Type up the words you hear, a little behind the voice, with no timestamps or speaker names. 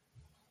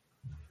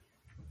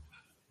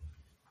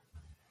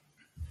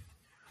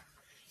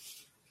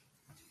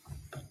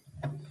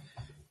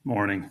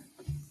Morning.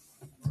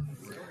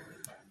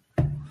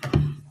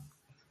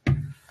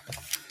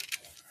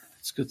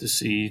 It's good to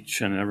see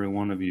each and every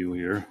one of you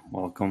here.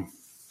 Welcome.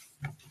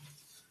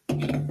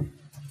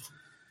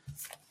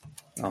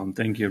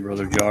 Thank you,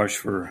 Brother Josh,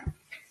 for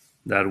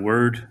that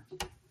word.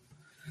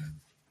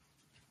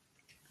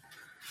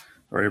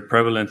 Very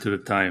prevalent to the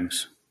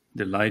times.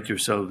 Delight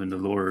yourself in the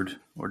Lord,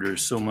 or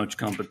there's so much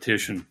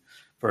competition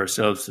for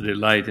ourselves to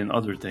delight in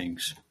other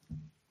things.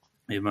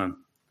 Amen.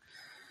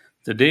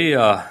 Today,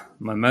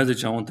 my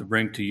message I want to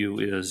bring to you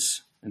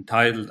is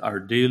entitled Our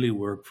Daily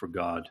Work for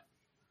God.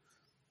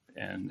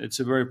 And it's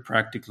a very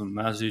practical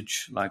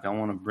message, like I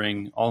want to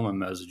bring all my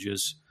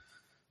messages,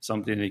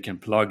 something they can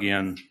plug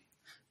in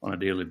on a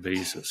daily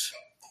basis.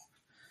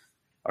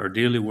 Our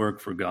daily work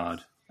for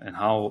God. And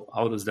how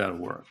does that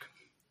work?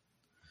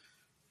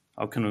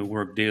 How can we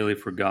work daily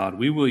for God?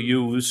 We will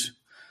use,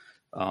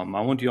 I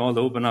want you all to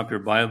open up your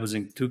Bibles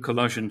into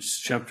Colossians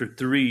chapter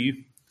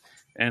 3,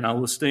 and I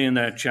will stay in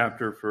that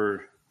chapter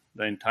for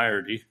the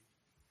entirety.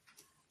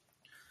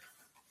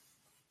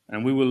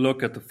 And we will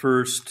look at the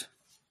first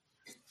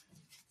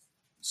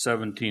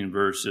 17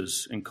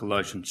 verses in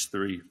Colossians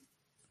 3.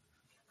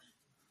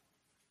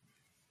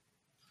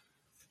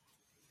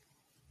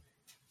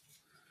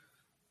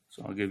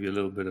 So I'll give you a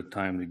little bit of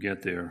time to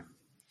get there.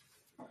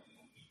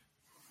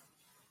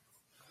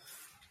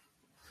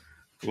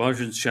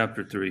 Colossians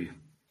chapter 3.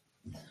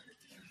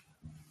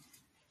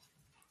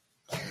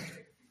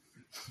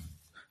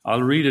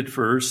 I'll read it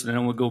first, and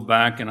then we'll go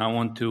back, and I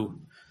want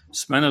to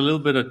spend a little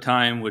bit of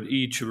time with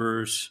each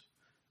verse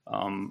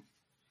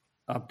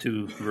up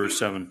to verse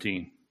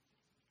 17.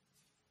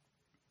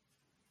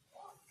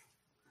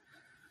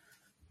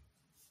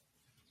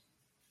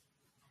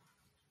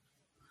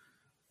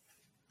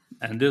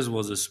 And this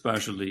was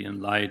especially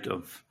in light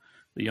of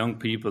the young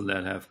people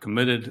that have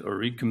committed or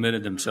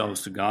recommitted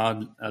themselves to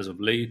God as of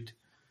late,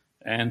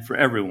 and for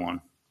everyone,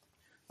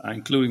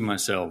 including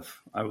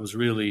myself. I was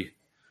really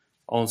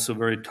also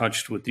very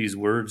touched with these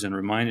words and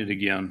reminded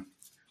again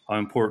how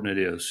important it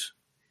is.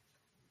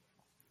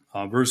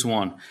 Verse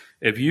 1,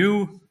 if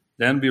you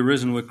then be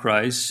risen with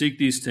Christ, seek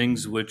these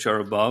things which are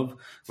above,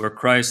 where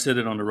Christ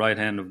sitteth on the right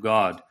hand of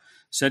God.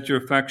 Set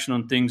your affection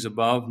on things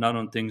above, not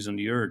on things on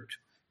the earth.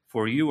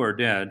 For you are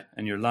dead,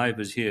 and your life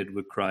is hid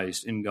with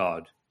Christ in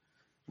God.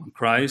 When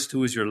Christ,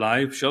 who is your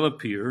life, shall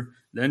appear,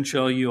 then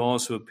shall you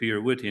also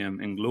appear with him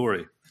in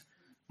glory.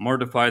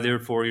 Mortify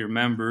therefore your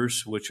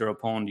members which are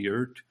upon the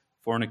earth,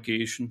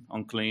 fornication,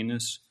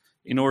 uncleanness,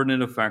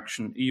 inordinate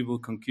affection, evil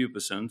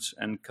concupiscence,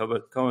 and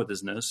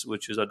covetousness,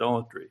 which is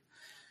idolatry.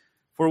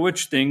 For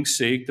which things'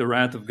 sake the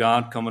wrath of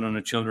God cometh on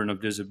the children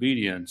of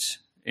disobedience,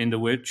 in the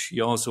which ye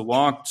also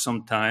walked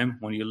sometime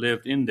when ye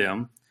lived in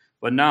them.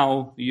 But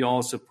now ye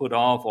also put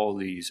off all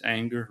these,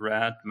 anger,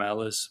 wrath,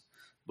 malice,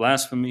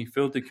 blasphemy,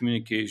 filthy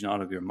communication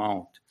out of your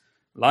mouth.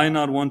 Lie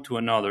not one to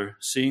another,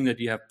 seeing that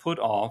ye have put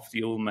off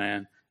the old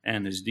man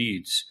and his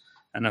deeds,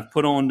 and have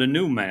put on the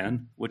new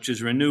man, which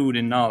is renewed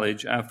in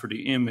knowledge after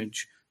the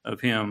image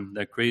of him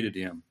that created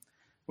him,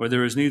 where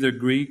there is neither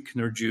Greek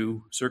nor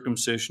Jew,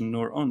 circumcision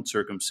nor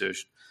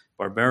uncircumcision,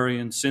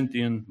 barbarian,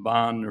 Scythian,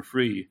 bond nor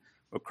free,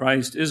 for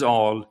Christ is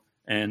all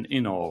and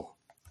in all.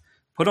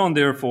 Put on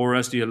therefore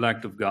as the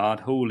elect of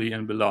God, holy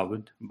and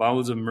beloved,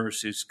 bowels of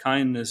mercies,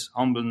 kindness,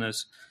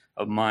 humbleness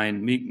of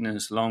mind,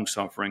 meekness,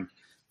 longsuffering,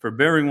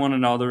 forbearing one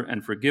another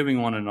and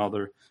forgiving one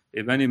another.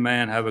 If any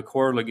man have a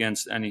quarrel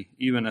against any,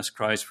 even as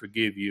Christ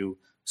forgave you,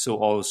 so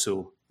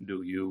also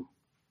do you.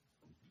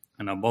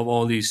 And above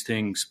all these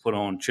things put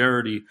on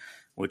charity,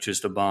 which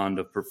is the bond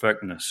of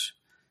perfectness.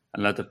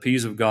 And let the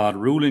peace of God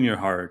rule in your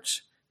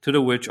hearts, to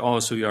the which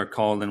also ye are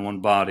called in one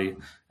body,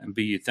 and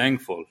be ye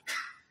thankful.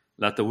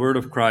 Let the word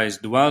of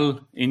Christ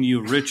dwell in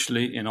you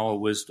richly in all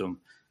wisdom,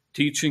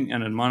 teaching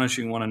and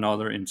admonishing one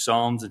another in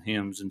psalms and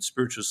hymns and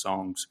spiritual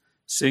songs,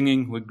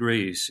 singing with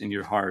grace in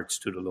your hearts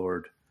to the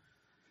Lord.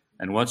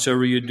 And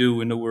whatsoever you do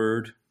in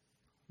word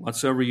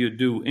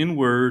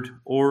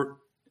or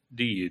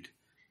deed,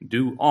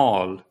 do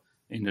all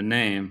in the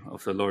name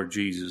of the Lord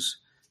Jesus,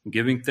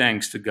 giving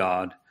thanks to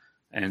God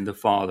and the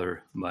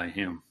Father by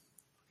him.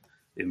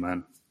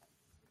 Amen.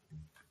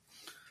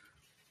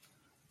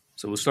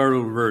 So we'll start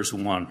with verse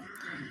 1.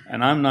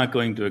 And I'm not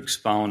going to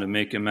expound and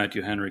make a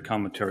Matthew Henry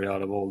commentary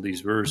out of all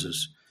these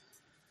verses.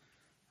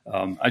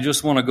 I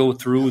just want to go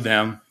through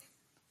them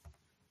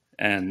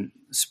and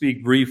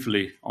speak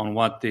briefly on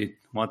what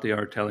they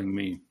are telling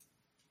me.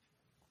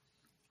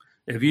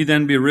 If ye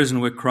then be risen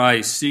with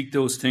Christ, seek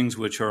those things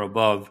which are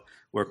above,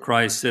 where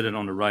Christ sitteth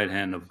on the right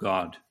hand of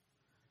God.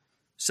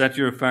 Set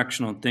your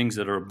affection on things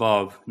that are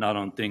above, not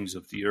on things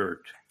of the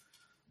earth.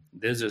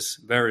 This is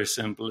very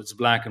simple. It's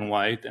black and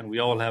white, and we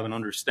all have an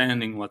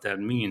understanding what that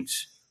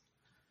means.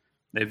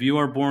 If you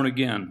are born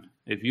again,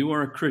 if you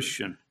are a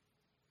Christian,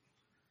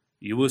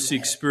 you will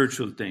seek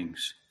spiritual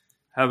things,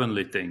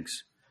 heavenly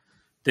things,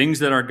 things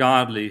that are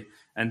godly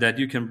and that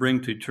you can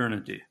bring to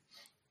eternity.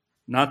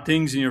 Not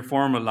things in your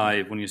former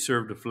life when you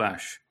serve the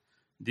flesh.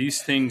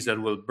 These things that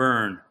will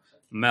burn,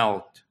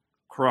 melt,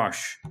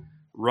 crush,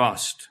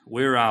 rust,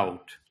 wear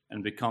out,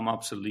 and become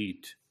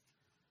obsolete.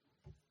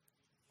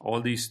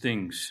 All these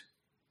things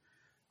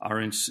are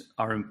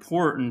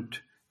important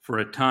for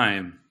a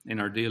time in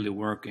our daily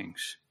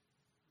workings.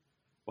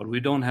 But we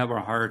don't have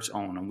our hearts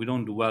on them. We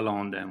don't dwell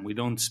on them. We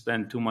don't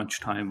spend too much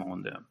time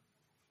on them.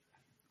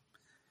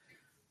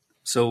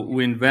 So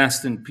we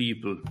invest in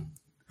people.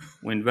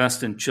 We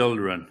invest in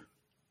children.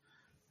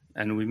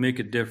 And we make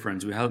a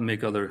difference. We help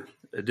make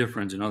a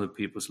difference in other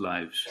people's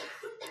lives.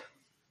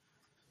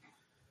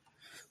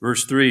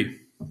 Verse 3,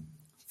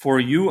 for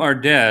you are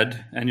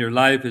dead, and your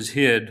life is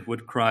hid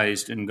with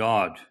Christ in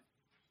God.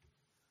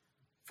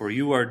 For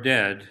you are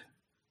dead,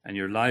 and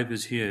your life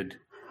is hid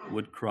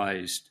with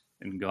Christ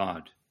in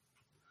God.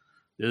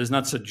 This is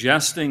not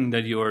suggesting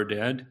that you are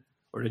dead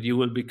or that you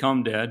will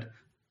become dead.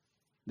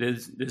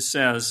 This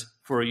says,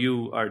 for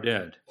you are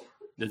dead.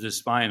 This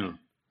is final.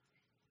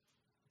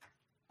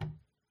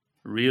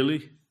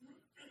 Really?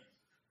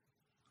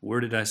 Where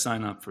did I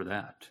sign up for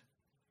that?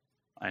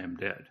 I am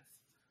dead.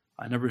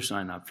 I never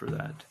signed up for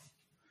that.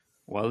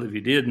 Well, if you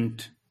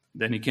didn't,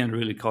 then you can't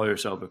really call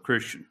yourself a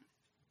Christian.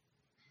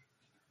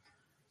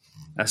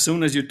 As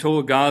soon as you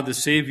told God to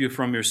save you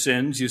from your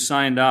sins, you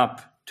signed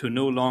up to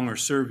no longer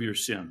serve your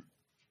sin,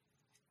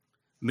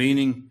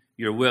 meaning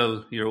your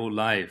will, your old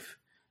life.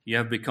 You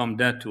have become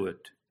dead to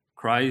it.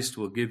 Christ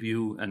will give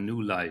you a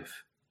new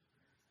life.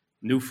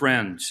 New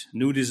friends,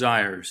 new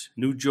desires,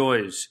 new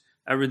joys.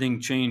 Everything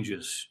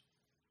changes.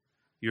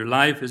 Your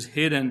life is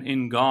hidden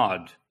in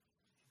God.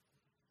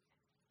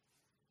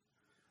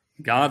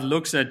 God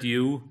looks at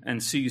you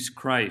and sees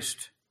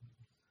Christ.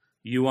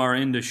 You are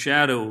in the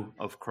shadow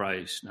of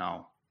Christ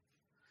now.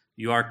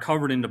 You are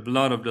covered in the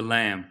blood of the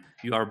Lamb.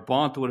 You are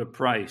bought with a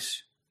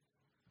price.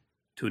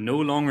 To no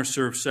longer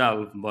serve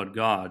self but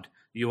God.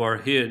 You are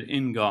hid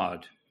in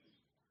God.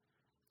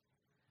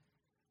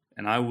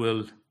 And I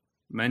will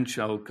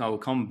I'll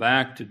come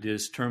back to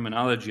this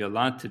terminology a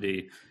lot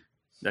today,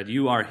 that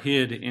you are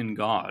hid in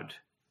God.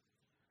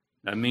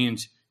 That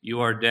means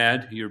you are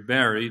dead, you're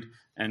buried,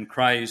 and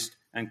Christ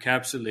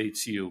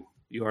encapsulates you.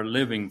 You are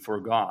living for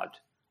God.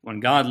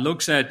 When God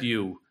looks at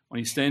you, when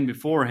you stand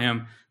before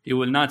him, he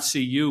will not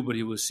see you, but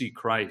he will see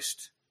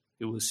Christ.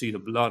 He will see the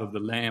blood of the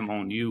Lamb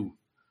on you,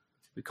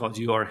 because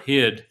you are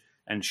hid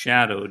and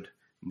shadowed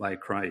by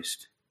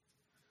Christ.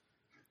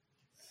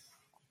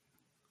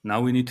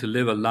 Now we need to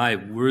live a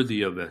life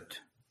worthy of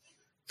it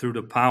through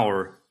the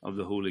power of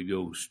the Holy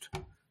Ghost.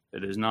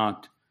 It is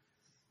not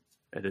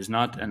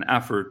an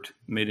effort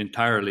made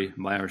entirely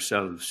by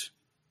ourselves,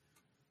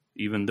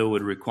 even though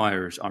it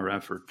requires our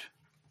effort.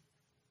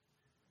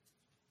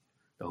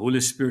 The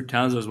Holy Spirit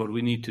tells us what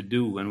we need to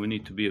do, and we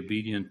need to be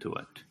obedient to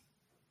it.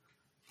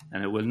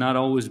 And it will not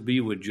always be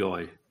with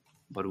joy,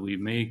 but we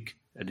make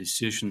a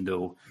decision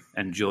though,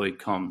 and joy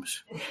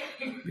comes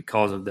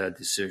because of that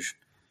decision.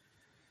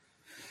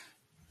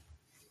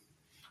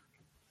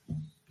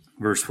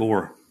 Verse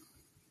 4,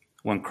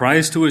 when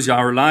Christ, who is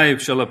our life,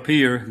 shall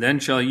appear, then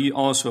shall ye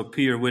also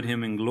appear with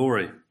him in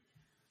glory.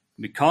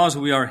 Because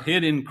we are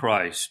hid in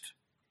Christ,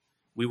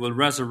 we will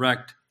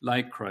resurrect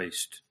like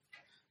Christ.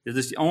 This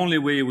is the only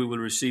way we will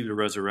receive the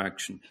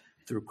resurrection,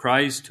 through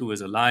Christ who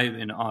is alive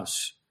in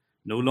us.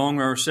 No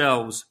longer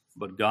ourselves,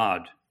 but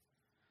God.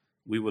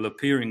 We will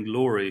appear in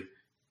glory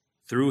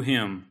through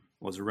him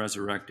was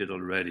resurrected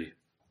already.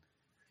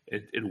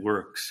 It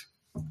works.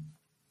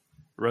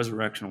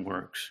 Resurrection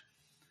works.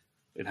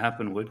 It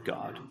happened with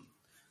God.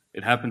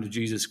 It happened to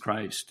Jesus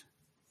Christ.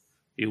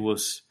 He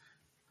was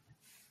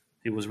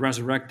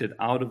resurrected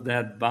out of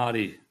that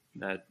body,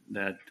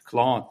 that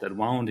cloth that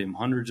wound him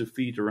hundreds of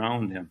feet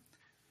around him.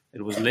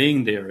 It was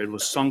laying there. It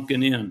was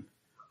sunken in.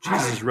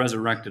 Jesus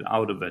resurrected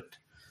out of it.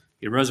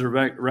 He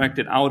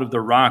resurrected out of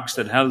the rocks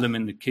that held him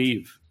in the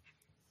cave.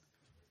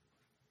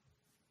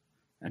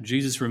 And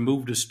Jesus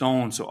removed the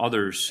stone so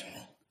others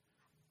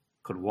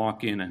could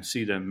walk in and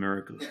see that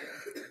miracle.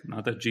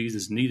 Not that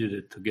Jesus needed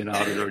it to get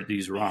out of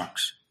these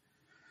rocks.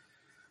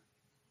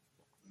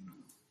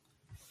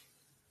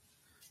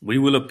 We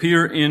will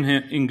appear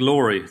in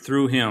glory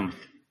through him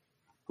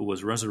who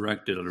was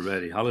resurrected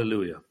already.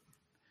 Hallelujah.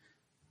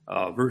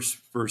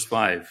 Verse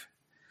 5.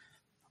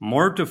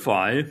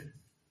 Mortify,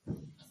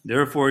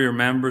 therefore, your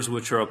members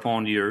which are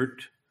upon the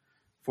earth,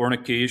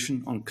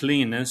 fornication,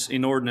 uncleanness,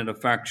 inordinate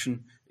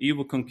affection,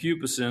 evil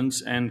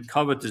concupiscence, and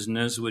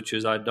covetousness, which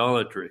is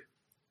idolatry.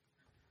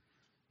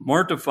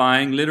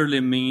 Mortifying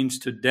literally means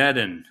to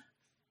deaden,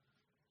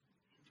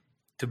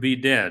 to be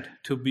dead,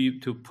 to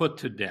put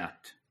to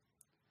death.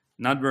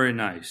 Not very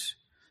nice,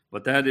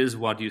 but that is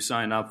what you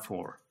sign up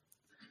for.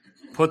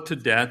 Put to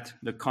death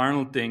the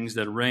carnal things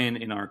that reign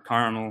in our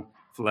carnal,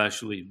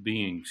 fleshly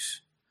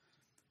beings.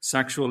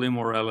 Sexual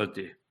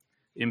immorality,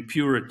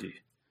 impurity,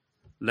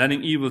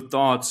 letting evil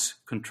thoughts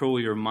control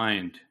your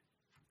mind,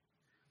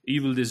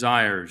 evil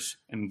desires,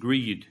 and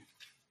greed.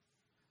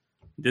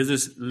 This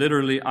is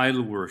literally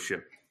idol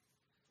worship.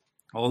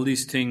 All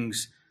these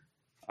things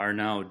are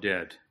now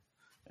dead,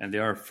 and they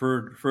are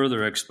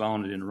further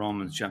expounded in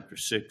Romans chapter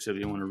 6, if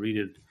you want to read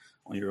it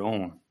on your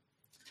own.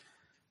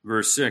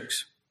 Verse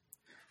 6,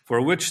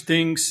 For which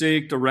things'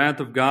 sake the wrath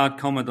of God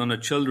cometh on the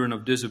children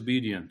of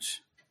disobedience.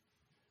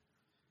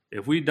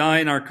 If we die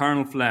in our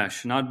carnal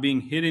flesh, not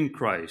being hid in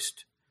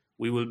Christ,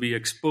 we will be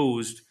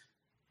exposed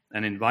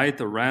and invite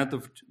the wrath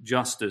of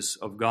justice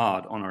of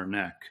God on our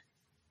neck.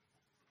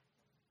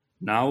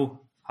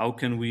 Now, how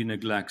can we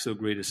neglect so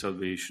great a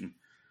salvation?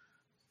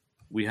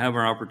 We have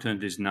our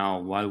opportunities now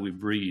while we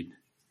breathe.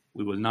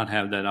 We will not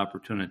have that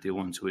opportunity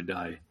once we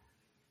die.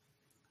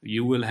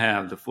 You will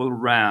have the full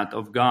wrath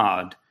of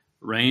God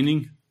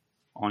raining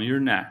on your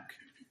neck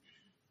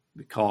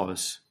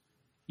because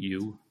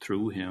you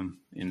threw him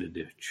in the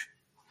ditch.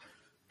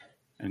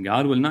 And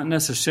God will not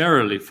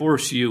necessarily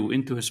force you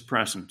into his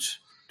presence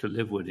to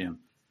live with him.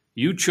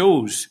 You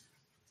chose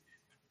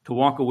to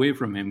walk away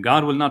from him.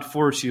 God will not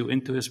force you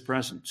into his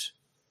presence.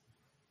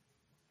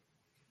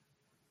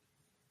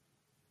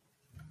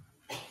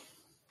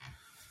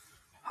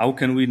 How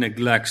can we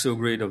neglect so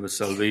great of a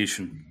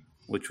salvation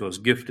which was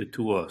gifted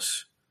to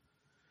us?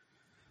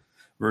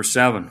 Verse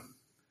 7,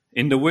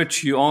 in the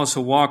which you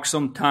also walked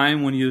some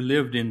time when you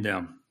lived in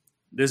them.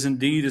 This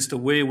indeed is the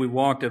way we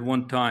walked at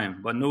one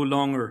time, but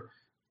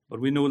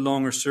we no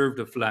longer serve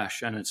the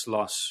flesh and its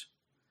lusts.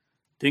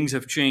 Things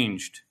have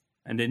changed,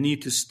 and they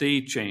need to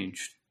stay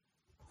changed.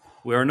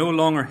 We are no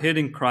longer hid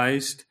in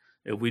Christ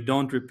if we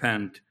don't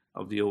repent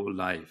of the old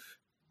life.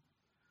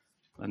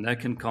 And that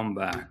can come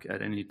back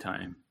at any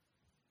time.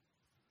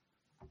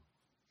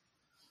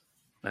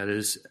 That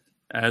is,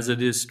 as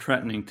it is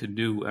threatening to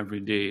do every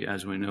day,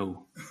 as we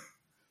know.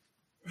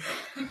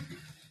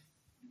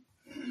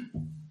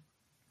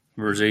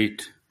 Verse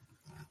 8,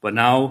 but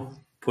now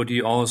put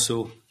ye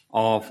also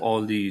off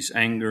all these,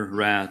 anger,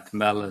 wrath,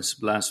 malice,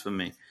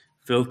 blasphemy,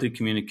 filthy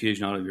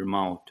communication out of your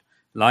mouth.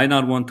 Lie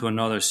not one to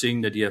another,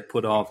 seeing that ye have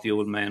put off the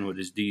old man with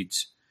his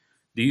deeds.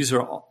 These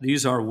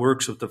are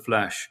works of the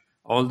flesh.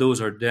 All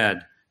those are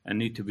dead and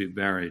need to be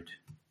buried.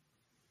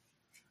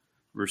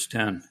 Verse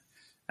 10,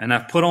 and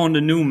have put on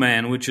the new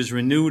man, which is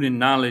renewed in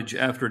knowledge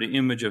after the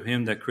image of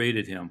him that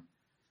created him.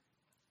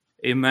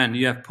 Amen.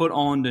 You have put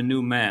on the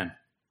new man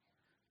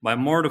by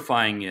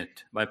mortifying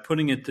it, by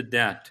putting it to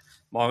death,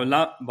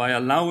 by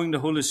allowing the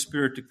Holy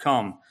Spirit to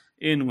come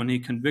in when he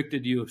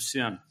convicted you of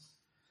sin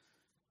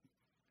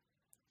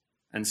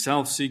and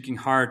self-seeking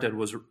heart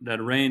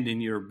that reigned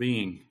in your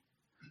being.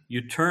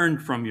 You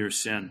turned from your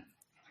sin.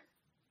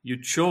 You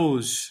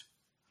chose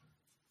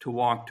to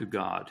walk to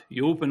God.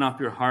 You open up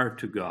your heart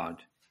to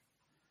God.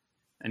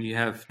 And you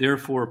have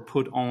therefore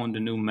put on the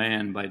new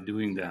man by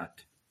doing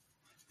that.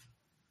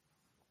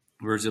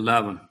 Verse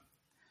 11,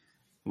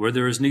 where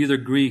there is neither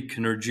Greek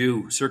nor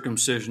Jew,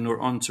 circumcision nor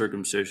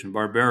uncircumcision,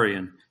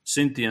 barbarian,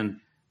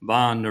 Scythian,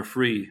 bond nor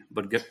free,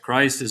 but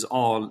Christ is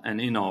all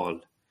and in all.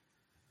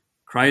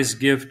 Christ's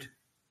gift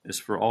is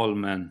for all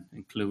men,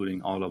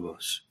 including all of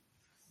us.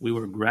 We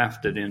were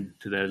grafted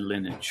into that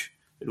lineage.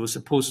 It was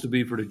supposed to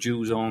be for the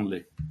Jews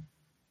only.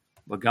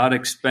 But God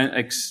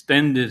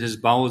extended his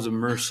bowels of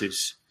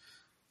mercies.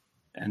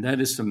 And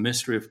that is the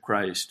mystery of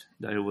Christ,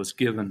 that it was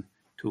given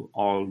to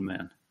all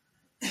men.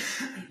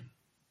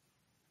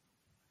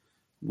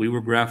 We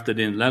were grafted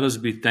in. Let us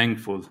be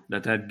thankful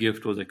that that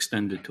gift was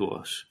extended to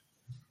us.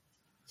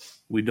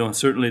 We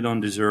certainly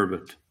don't deserve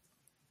it.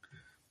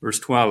 Verse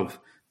 12,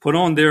 put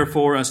on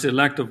therefore as the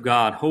elect of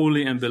God,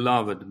 holy and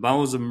beloved,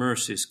 bowels of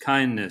mercies,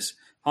 kindness,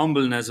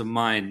 humbleness of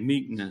mind,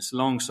 meekness,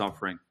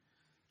 longsuffering,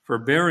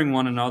 forbearing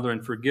one another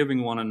and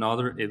forgiving one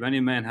another, if any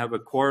man have a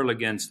quarrel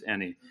against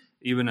any,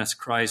 even as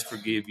Christ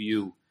forgave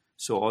you,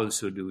 so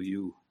also do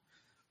you.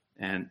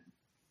 And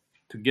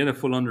to get a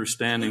full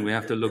understanding, we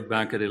have to look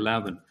back at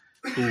 11,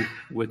 who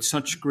with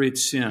such great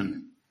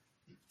sin,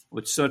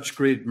 with such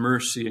great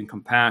mercy and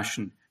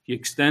compassion, he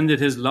extended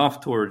his love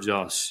towards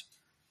us.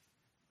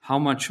 How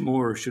much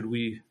more should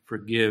we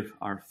forgive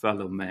our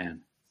fellow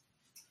man?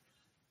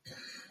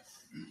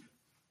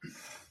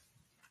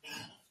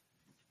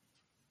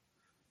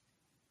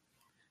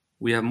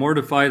 We have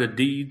mortified the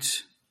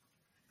deeds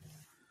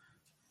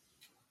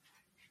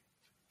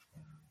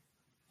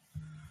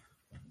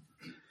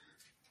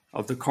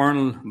of the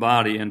carnal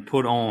body and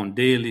put on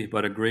daily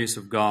by the grace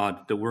of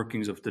God the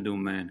workings of the new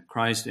man,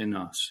 Christ in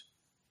us.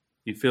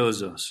 He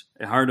fills us,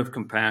 a heart of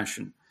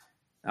compassion,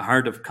 a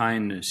heart of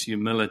kindness,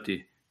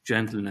 humility,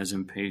 gentleness,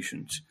 and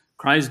patience.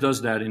 Christ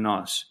does that in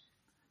us,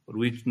 but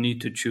we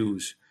need to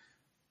choose.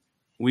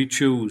 We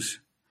choose.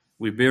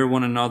 We bear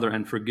one another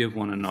and forgive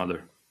one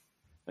another.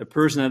 A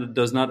person that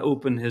does not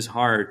open his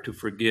heart to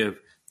forgive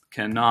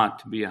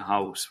cannot be a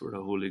house for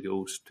the Holy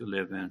Ghost to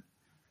live in.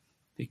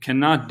 He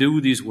cannot do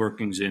these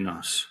workings in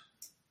us.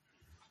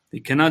 He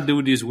cannot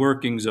do these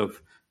workings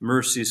of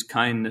mercies,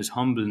 kindness,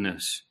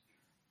 humbleness,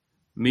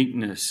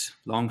 meekness,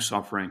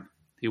 long-suffering.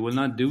 He will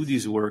not do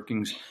these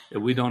workings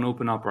if we don't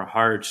open up our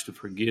hearts to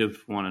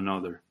forgive one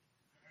another.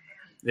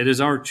 It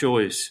is our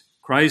choice.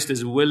 Christ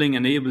is willing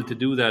and able to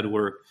do that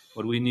work,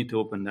 but we need to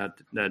open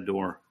that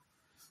door.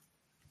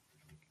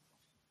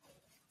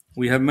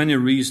 We have many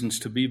reasons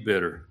to be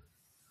bitter,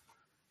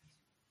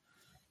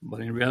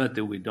 but in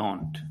reality we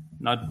don't.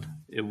 Not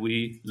if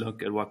we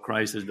look at what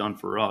Christ has done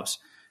for us.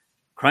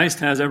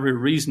 Christ has every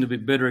reason to be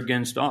bitter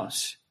against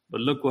us.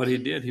 But look what he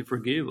did. He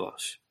forgave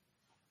us.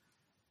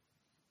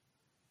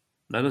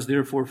 Let us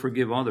therefore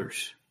forgive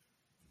others.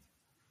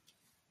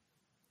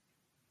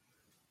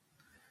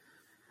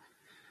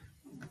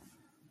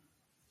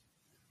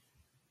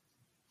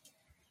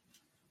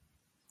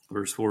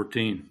 Verse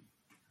 14.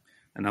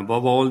 And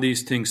above all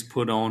these things,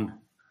 put on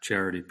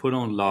charity, put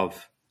on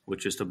love,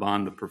 which is the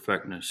bond of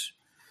perfectness.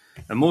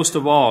 And most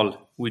of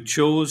all, we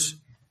choose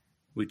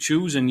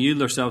and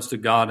yield ourselves to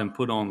God and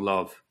put on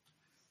love.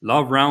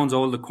 Love rounds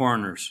all the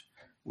corners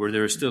where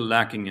there is still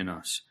lacking in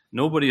us.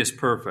 Nobody is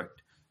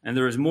perfect, and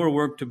there is more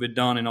work to be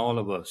done in all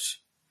of us.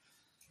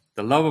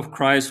 The love of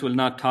Christ will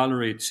not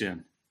tolerate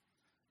sin,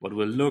 but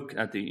will look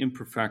at the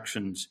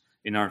imperfections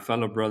in our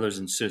fellow brothers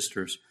and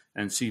sisters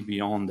and see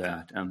beyond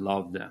that and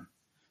love them.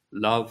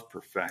 Love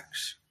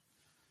perfects.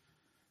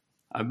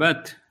 I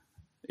bet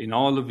in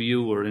all of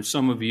you, or in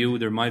some of you,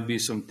 there might be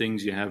some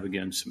things you have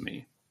against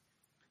me.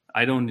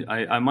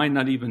 I might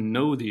not even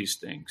know these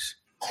things.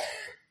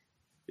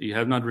 You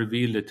have not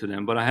revealed it to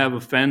them, but I have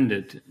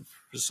offended.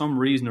 For some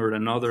reason or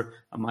another,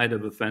 I might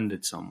have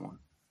offended someone.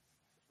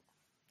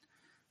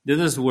 This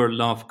is where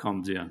love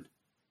comes in.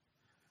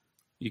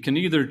 You can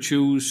either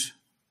choose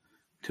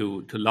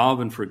to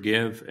love and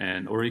forgive,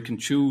 or you can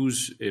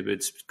choose, if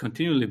it's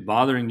continually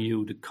bothering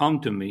you, to come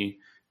to me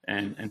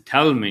and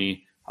tell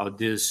me how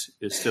this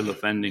is still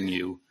offending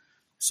you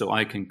so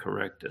I can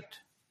correct it.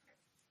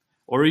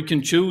 Or you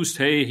can choose,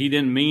 hey, he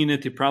didn't mean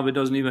it, he probably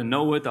doesn't even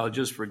know it, I'll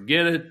just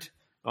forget it,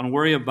 don't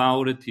worry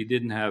about it, he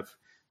didn't have.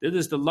 This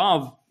is the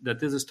love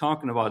that this is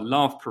talking about.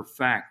 Love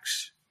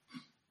perfects.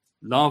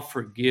 Love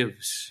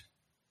forgives.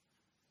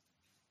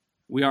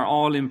 We are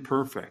all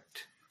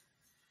imperfect.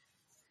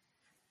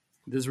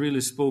 This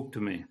really spoke to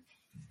me.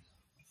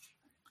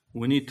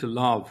 We need to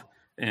love,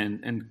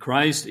 and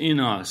Christ in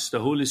us,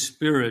 the Holy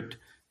Spirit,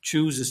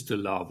 chooses to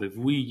love. If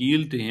we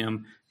yield to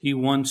him, he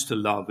wants to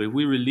love. If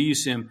we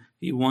release him,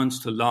 he wants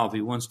to love.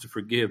 He wants to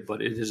forgive.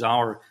 But it is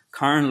our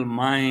carnal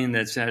mind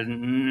that says,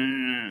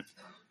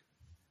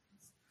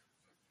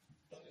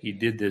 he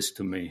did this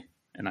to me,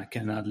 and I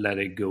cannot let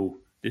it go.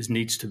 This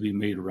needs to be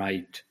made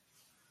right.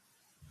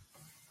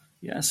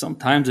 Yeah,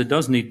 sometimes it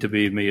does need to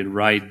be made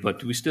right,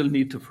 but we still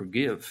need to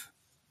forgive.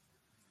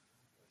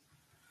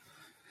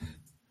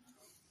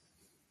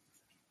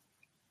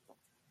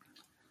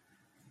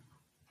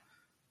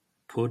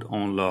 Put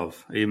on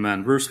love.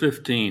 Amen. Verse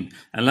 15.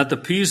 And let the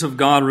peace of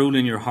God rule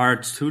in your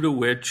hearts, to the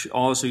which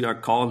also you are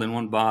called in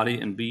one body,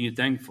 and be ye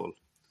thankful.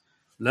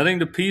 Letting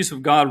the peace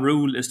of God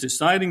rule is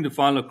deciding to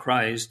follow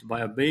Christ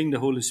by obeying the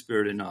Holy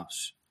Spirit in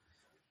us.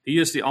 He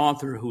is the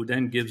author who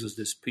then gives us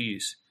this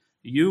peace.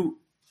 You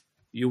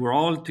were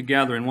all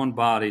together in one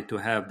body to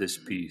have this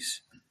peace.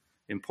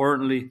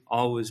 Importantly,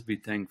 always be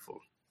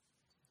thankful.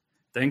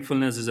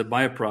 Thankfulness is a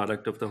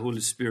byproduct of the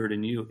Holy Spirit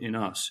in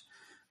us.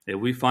 If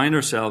we find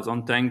ourselves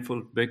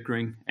unthankful,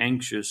 bickering,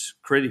 anxious,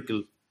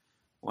 critical,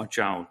 watch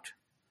out.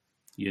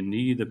 You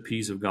need the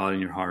peace of God in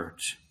your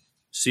hearts.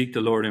 Seek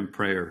the Lord in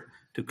prayer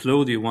to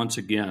clothe you once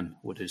again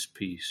with his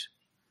peace.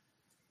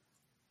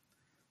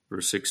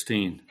 Verse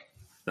 16.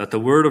 Let the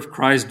word of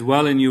Christ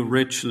dwell in you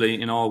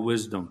richly in all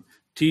wisdom,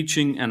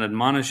 teaching and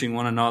admonishing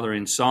one another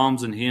in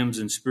psalms and hymns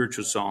and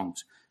spiritual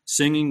songs,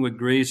 singing with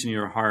grace in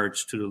your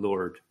hearts to the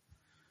Lord.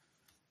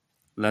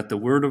 Let the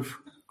word of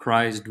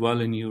Christ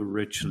dwell in you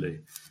richly.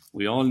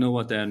 We all know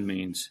what that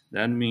means.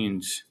 That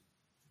means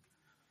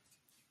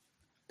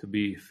to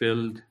be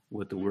filled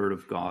with the word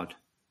of God,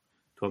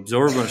 to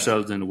absorb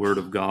ourselves in the word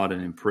of God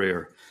and in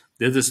prayer.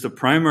 This is the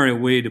primary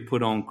way to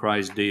put on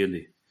Christ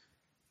daily,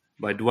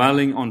 by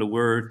dwelling on the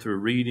word through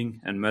reading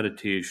and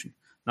meditation.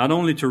 Not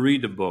only to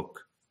read the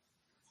book,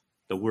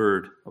 the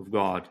word of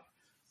God.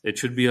 It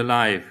should be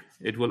alive.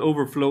 It will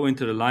overflow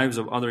into the lives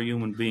of other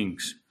human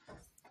beings.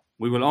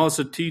 We will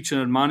also teach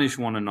and admonish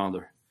one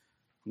another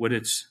with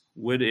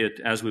it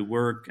as we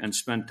work and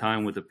spend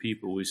time with the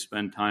people we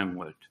spend time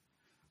with.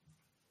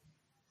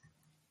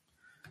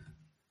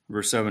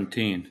 Verse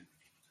 17.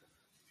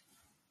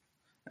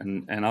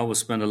 And I will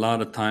spend a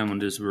lot of time on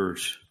this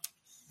verse.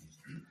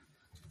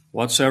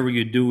 Whatsoever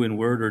you do in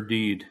word or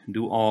deed,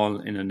 do all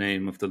in the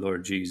name of the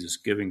Lord Jesus,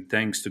 giving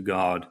thanks to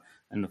God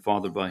and the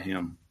Father by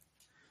him.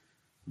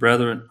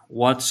 Brethren,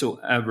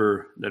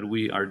 whatsoever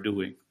we are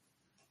doing,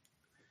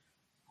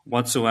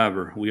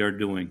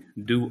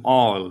 do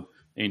all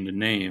in the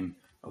name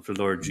of the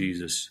Lord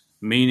Jesus,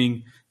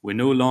 meaning we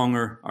no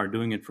longer are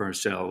doing it for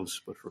ourselves,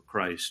 but for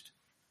Christ.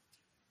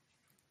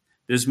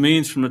 This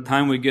means from the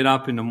time we get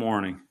up in the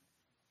morning,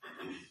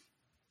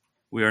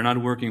 we are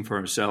not working for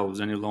ourselves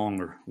any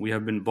longer. We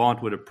have been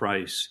bought with a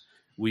price.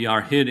 We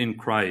are hid in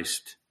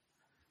Christ.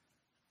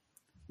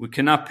 We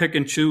cannot pick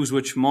and choose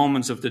which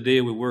moments of the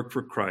day we work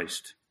for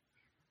Christ.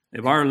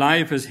 If our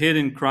life is hid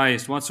in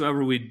Christ,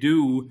 whatsoever we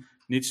do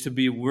needs to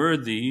be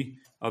worthy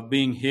of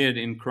being hid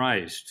in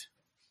Christ.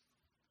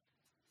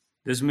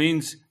 This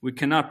means we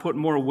cannot put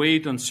more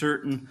weight on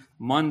certain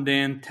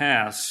mundane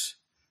tasks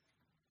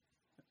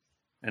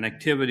and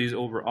activities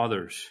over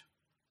others,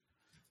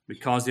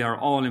 because they are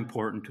all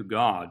important to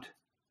God.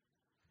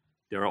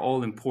 They are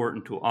all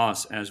important to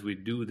us as we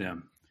do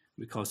them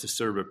because they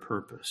serve a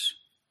purpose.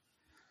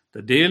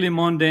 The daily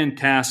mundane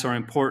tasks are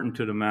important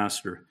to the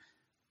master.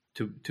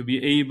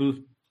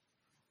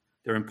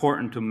 They're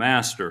important to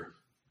master,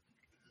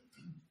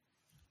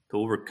 to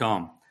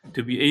overcome,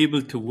 to be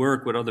able to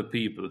work with other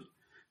people,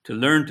 to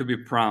learn to be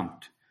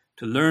prompt,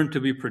 to learn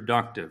to be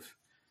productive,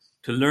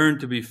 to learn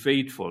to be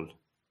faithful.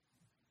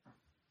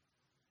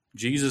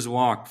 Jesus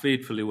walked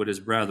faithfully with his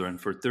brethren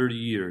for 30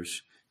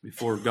 years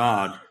before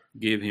God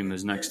gave him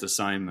his next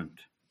assignment.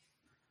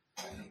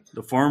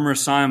 The former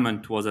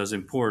assignment was as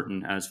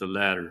important as the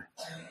latter.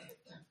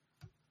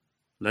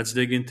 Let's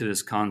dig into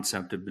this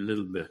concept a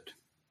little bit.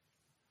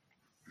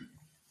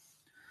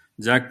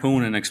 Zach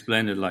Poonen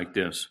explained it like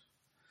this.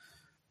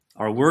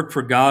 Our work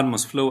for God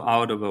must flow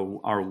out of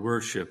our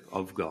worship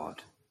of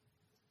God.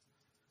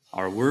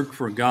 Our work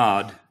for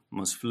God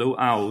must flow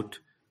out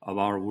of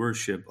our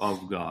worship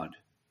of God.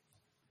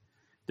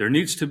 There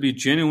needs to be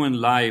genuine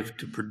life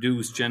to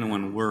produce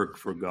genuine work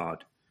for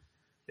God.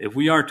 If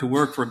we are to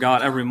work for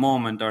God every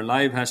moment, our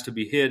life has to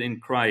be hid in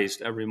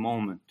Christ every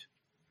moment.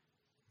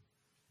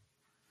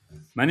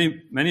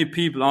 Many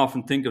people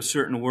often think of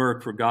certain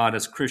work for God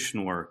as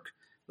Christian work,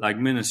 like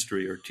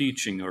ministry or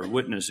teaching or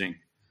witnessing.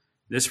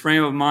 This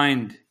frame of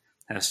mind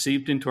has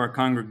seeped into our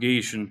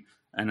congregation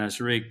and has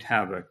wreaked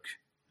havoc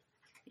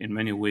in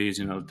many ways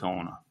in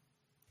Altona.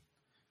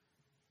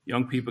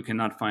 Young people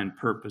cannot find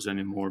purpose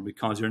anymore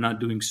because they're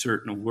not doing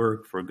certain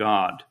work for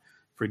God,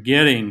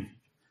 forgetting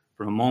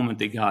for a moment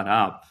they got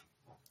up,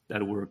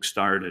 that work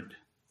started.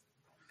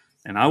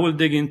 And I will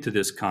dig into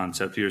this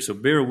concept here, so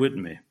bear with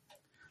me.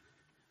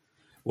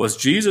 Was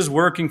Jesus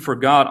working for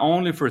God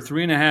only for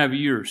 3.5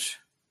 years?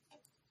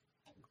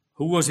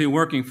 Who was he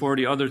working for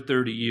the other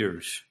 30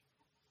 years?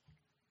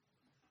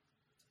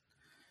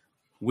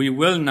 We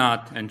will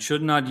not and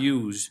should not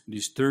use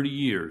these 30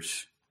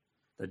 years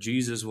that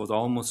Jesus was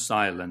almost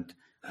silent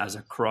as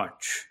a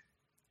crutch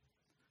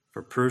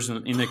for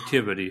personal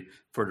inactivity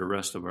for the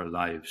rest of our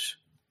lives.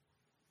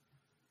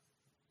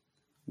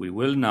 We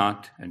will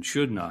not and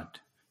should not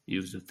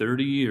use the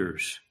 30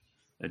 years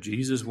that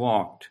Jesus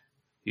walked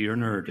here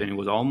on earth and he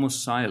was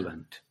almost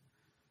silent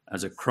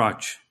as a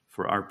crutch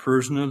for our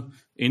personal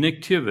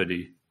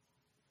inactivity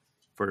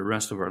for the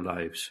rest of our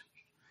lives.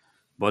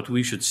 But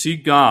we should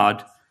seek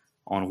God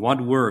on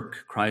what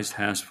work Christ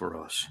has for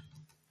us.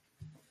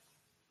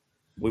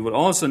 We would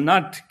also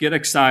not get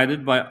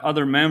excited by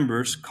other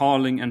members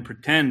calling and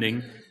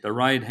pretending the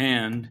right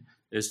hand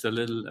is the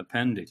little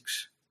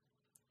appendix.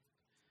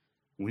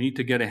 We need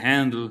to get a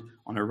handle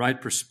on a right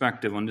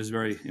perspective on this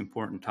very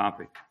important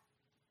topic.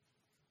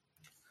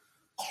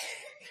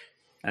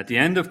 At the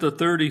end of the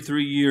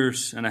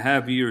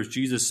 33.5 years,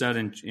 Jesus said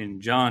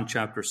in John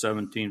chapter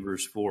 17,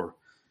 verse 4,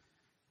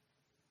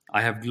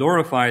 I have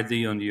glorified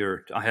thee on the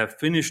earth. I have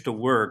finished the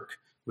work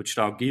which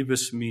thou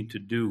gavest me to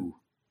do.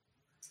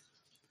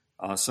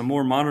 Some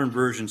more modern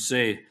versions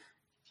say,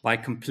 by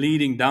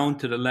completing down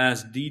to the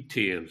last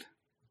detail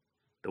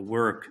the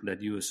work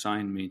that you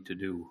assigned me to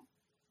do.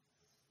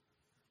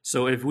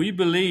 So if we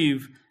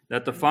believe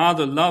that the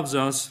Father loves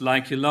us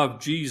like he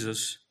loved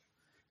Jesus,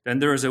 then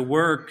there is a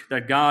work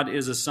that God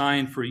is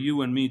assigned for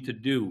you and me to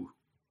do.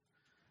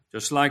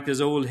 Just like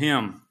this old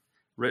hymn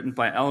written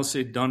by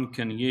Elsie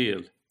Duncan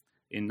Yale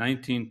in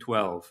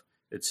 1912.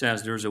 It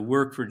says, there's a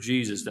work for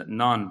Jesus that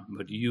none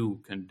but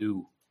you can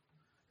do.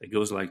 It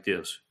goes like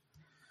this.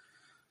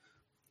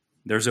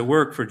 There's a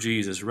work for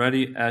Jesus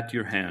ready at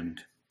your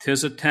hand.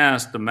 'Tis a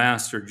task the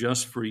Master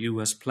just for you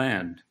has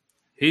planned.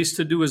 Haste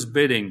to do his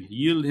bidding,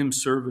 yield him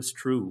service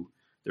true.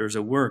 There's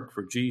a work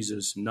for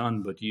Jesus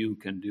none but you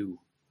can do.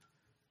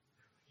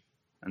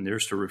 And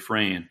there's the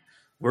refrain.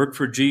 Work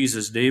for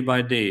Jesus day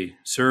by day.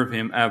 Serve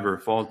him ever,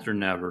 falter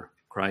never.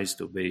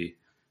 Christ obey.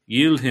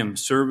 Yield him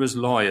service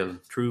loyal,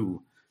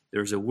 true.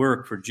 There's a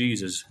work for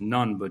Jesus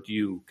none but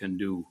you can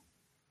do.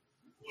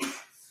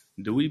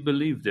 Do we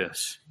believe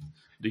this?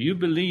 Do you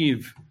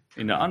believe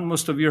in the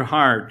utmost of your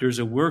heart there's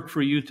a work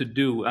for you to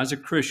do as a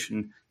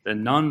Christian that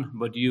none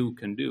but you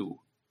can do?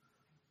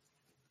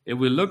 If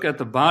we look at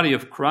the body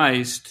of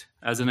Christ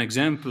as an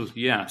example,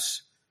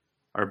 yes,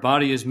 our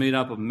body is made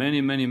up of many,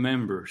 many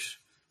members.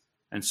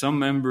 And some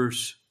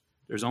members,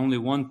 there's only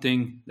one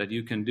thing that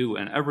you can do,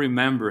 and every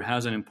member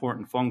has an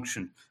important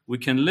function. We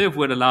can live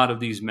with a lot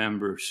of these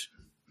members,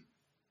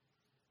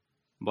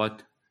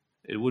 but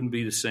it wouldn't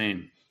be the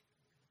same.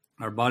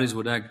 Our bodies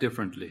would act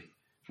differently.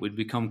 We'd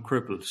become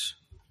cripples.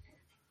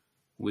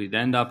 We'd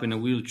end up in a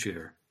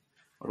wheelchair,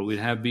 or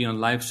we'd be on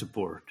life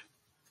support.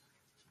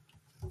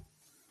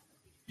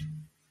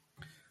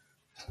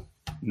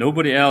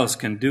 Nobody else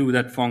can do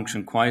that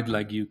function quite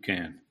like you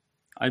can.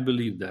 I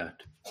believe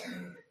that.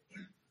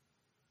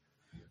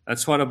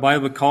 That's why the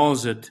Bible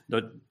calls it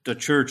the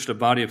church, the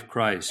body of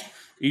Christ.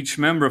 Each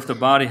member of the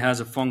body has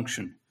a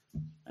function,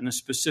 and a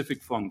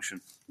specific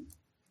function.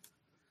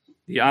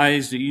 The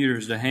eyes, the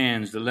ears, the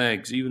hands, the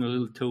legs, even the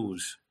little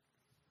toes.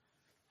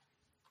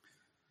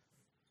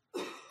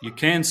 You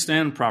can't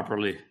stand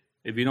properly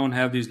if you don't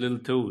have these little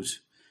toes.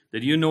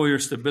 Did you know your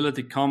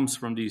stability comes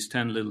from these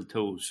 10 little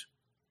toes?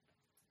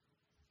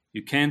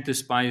 You can't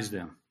despise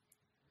them.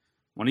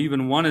 When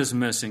even one is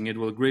missing, it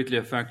will greatly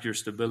affect your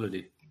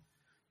stability.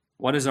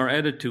 What is our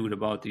attitude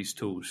about these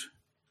toes?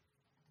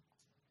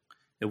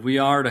 If we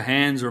are the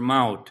hands or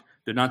mouth,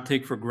 do not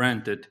take for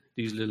granted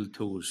these little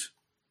toes.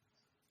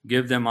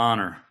 Give them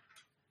honor.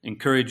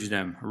 Encourage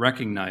them.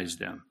 Recognize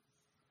them.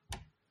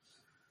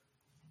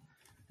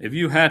 If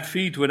you had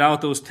feet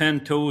without those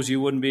 10 toes, you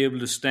wouldn't be able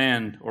to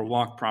stand or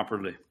walk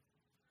properly.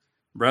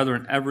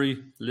 Brethren,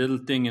 every little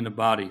thing in the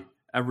body,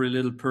 every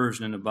little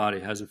person in the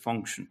body has a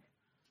function.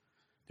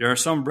 There are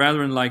some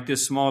brethren like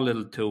this small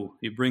little toe.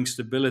 He brings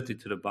stability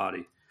to the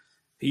body.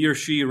 He or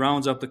she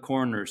rounds up the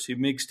corners. He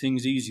makes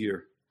things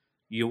easier.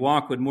 You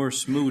walk with more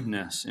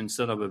smoothness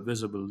instead of a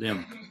visible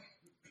limp.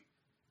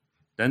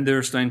 Then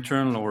there's the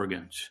internal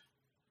organs,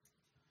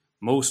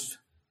 most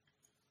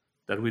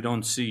that we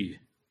don't see.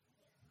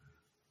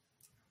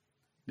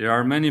 There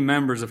are many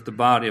members of the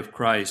body of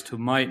Christ who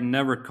might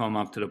never come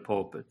up to the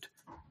pulpit,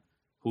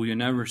 who you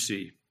never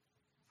see.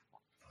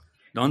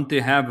 Don't they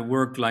have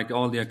work like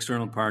all the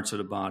external parts of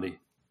the body?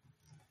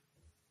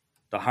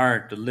 The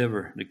heart, the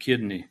liver, the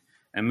kidney,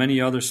 and many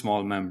other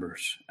small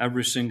members.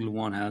 Every single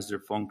one has their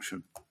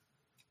function.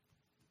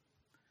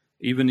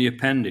 Even the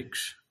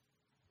appendix,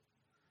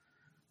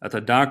 that the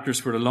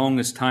doctors for the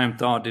longest time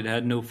thought it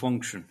had no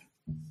function,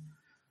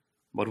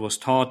 but was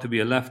taught to be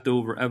a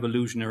leftover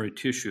evolutionary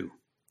tissue.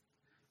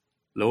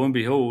 Lo and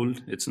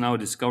behold, it's now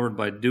discovered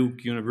by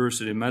Duke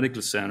University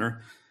Medical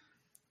Center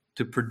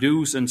to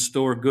produce and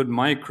store good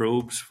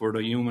microbes for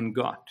the human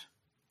gut.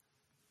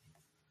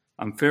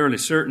 I'm fairly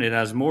certain it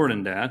has more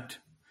than that,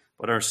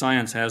 but our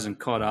science hasn't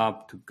caught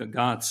up to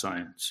God's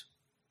science.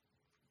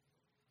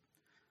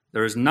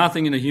 There is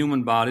nothing in the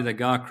human body that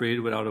God created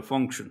without a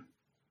function.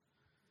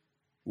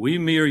 We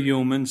mere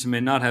humans may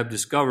not have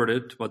discovered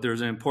it, but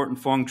there's an important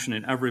function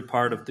in every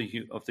part of the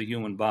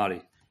human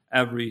body,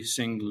 every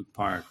single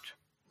part.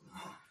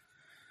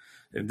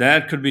 If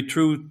that could be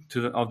true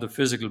of the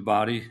physical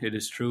body, it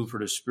is true for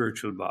the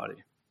spiritual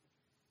body.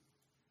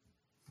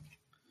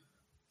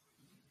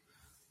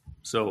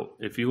 So,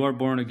 if you are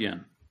born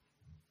again,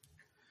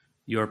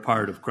 you are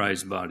part of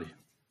Christ's body.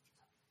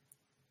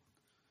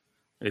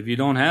 If you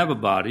don't have a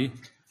body,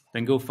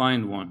 then go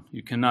find one.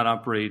 You cannot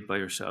operate by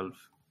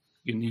yourself.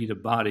 You need a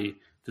body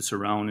to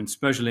surround, and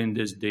especially in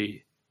this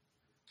day.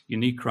 You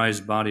need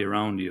Christ's body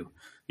around you.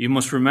 You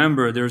must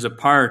remember there's a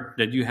part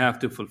that you have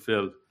to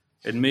fulfill.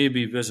 It may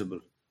be visible.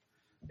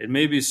 It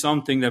may be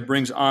something that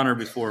brings honor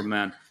before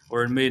men,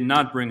 or it may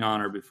not bring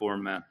honor before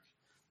men.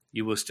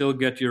 You will still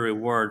get your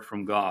reward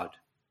from God.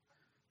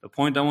 The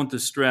point I want to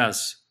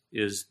stress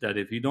is that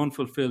if you don't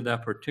fulfill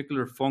that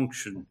particular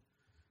function,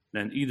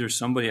 then either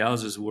somebody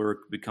else's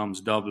work becomes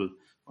double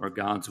or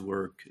God's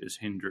work is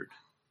hindered.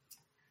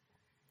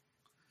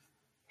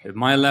 If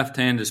my left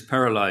hand is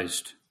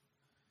paralyzed,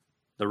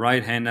 the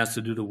right hand has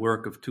to do the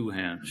work of two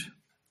hands.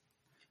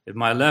 If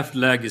my left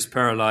leg is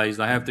paralyzed,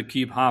 I have to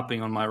keep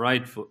hopping on my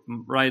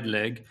right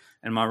leg,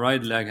 and my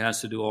right leg has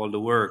to do all the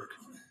work.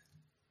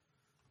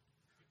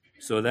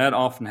 So that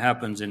often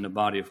happens in the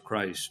body of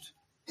Christ.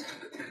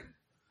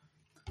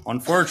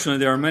 Unfortunately,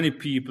 there are many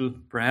people,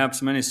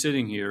 perhaps many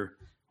sitting here,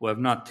 who have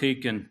not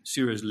taken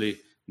seriously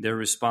their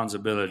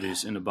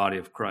responsibilities in the body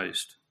of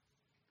Christ.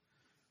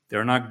 They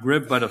are not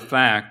gripped by the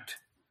fact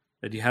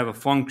that you have a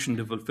function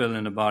to fulfill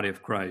in the body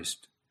of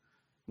Christ.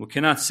 We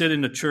cannot sit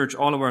in the church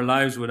all of our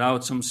lives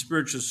without some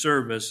spiritual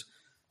service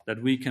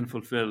that we can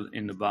fulfill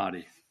in the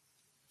body.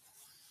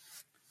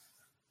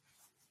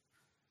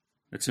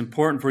 It's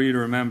important for you to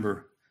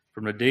remember,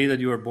 from the day that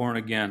you are born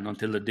again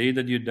until the day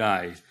that you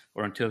die,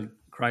 or until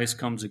Christ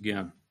comes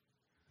again,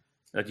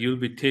 that you'll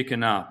be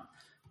taken up.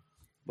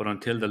 But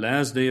until the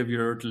last day of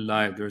your earthly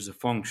life, there's a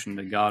function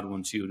that God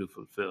wants you to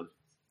fulfill.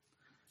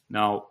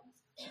 Now,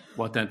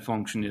 what that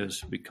function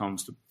is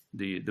becomes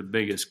the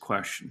biggest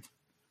question.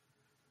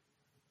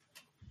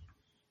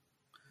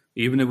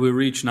 Even if we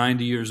reach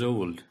 90 years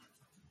old,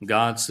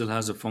 God still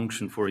has a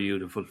function for you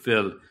to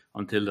fulfill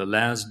until the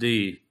last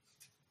day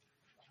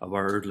of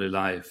our earthly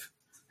life.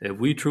 If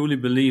we truly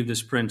believe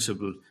this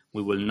principle,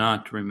 we will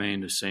not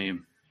remain the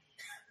same.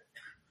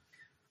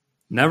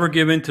 Never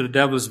give in to the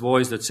devil's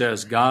voice that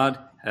says, God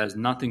has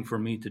nothing for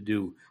me to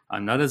do.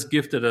 I'm not as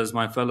gifted as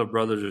my fellow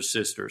brothers or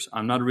sisters.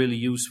 I'm not really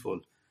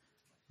useful.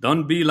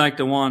 Don't be like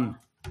the one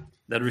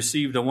that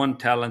received the 1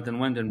 talent and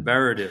went and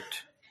buried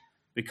it,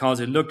 because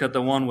he looked at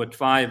the one with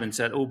 5 and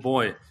said, oh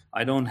boy,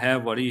 I don't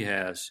have what he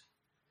has,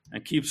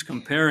 and keeps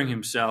comparing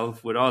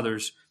himself with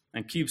others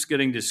and keeps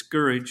getting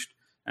discouraged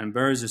and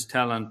buries his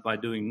talent by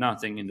doing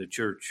nothing in the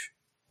church.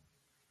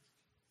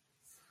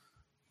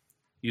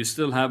 You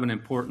still have an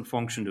important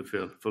function to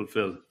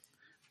fulfill.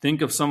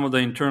 Think of some of the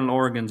internal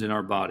organs in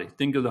our body.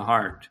 Think of the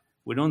heart.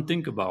 We don't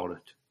think about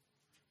it,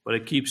 but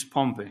it keeps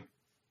pumping.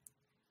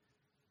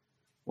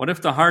 What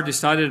if the heart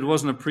decided it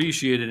wasn't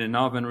appreciated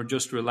enough and would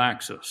just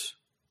relax us?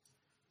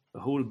 The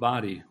whole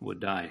body would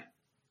die.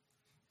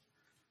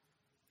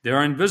 There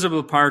are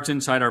invisible parts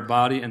inside our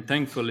body, and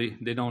thankfully,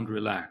 they don't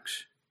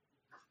relax.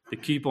 to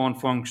keep on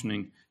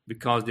functioning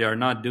because they are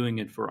not doing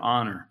it for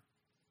honor.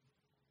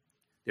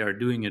 They are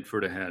doing it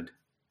for the head.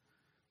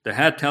 The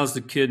head tells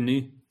the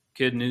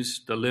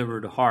kidneys, the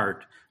liver, the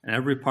heart, and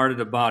every part of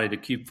the body to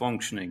keep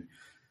functioning,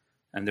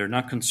 and they're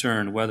not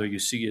concerned whether you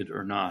see it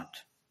or not.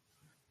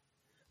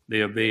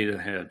 They obey the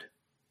head.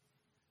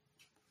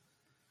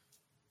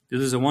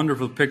 This is a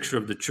wonderful picture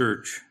of the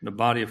church, the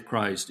body of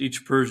Christ.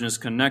 Each person is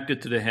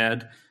connected to the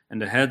head,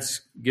 and the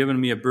head's given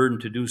me a burden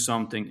to do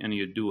something, and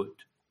you do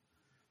it.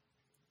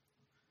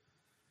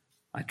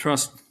 I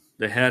trust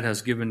the head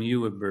has given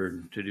you a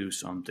burden to do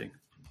something.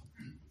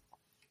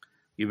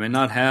 You may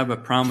not have a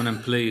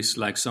prominent place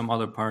like some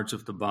other parts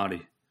of the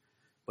body,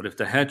 but if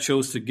the head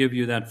chose to give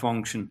you that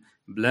function,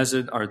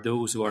 blessed are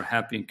those who are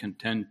happy and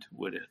content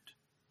with it.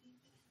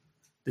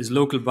 This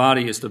local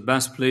body is the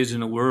best place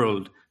in the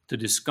world to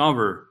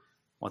discover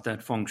what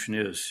that function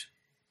is,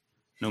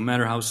 no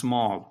matter how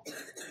small.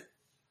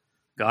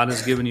 God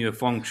has given you a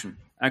function.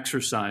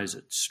 Exercise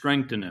it,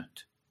 strengthen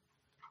it.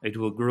 It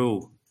will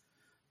grow.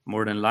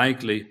 More than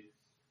likely,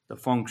 the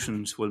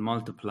functions will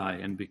multiply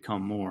and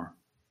become more.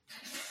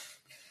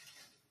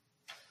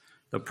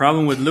 The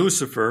problem with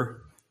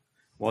Lucifer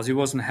was he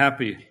wasn't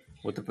happy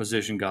with the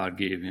position God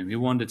gave him. He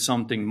wanted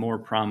something more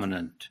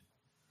prominent.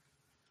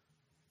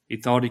 He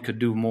thought he could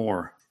do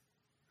more.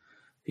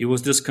 He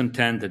was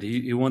discontented.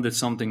 He wanted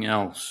something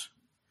else.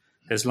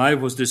 His life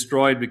was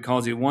destroyed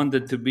because he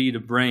wanted to be the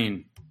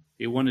brain.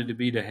 He wanted to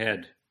be the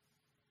head.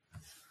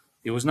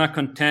 He was not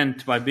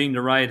content by being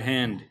the right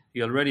hand.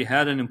 He already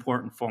had an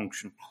important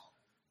function.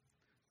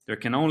 There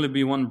can only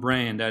be one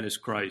brain, that is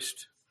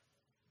Christ.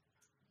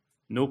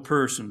 No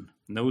person,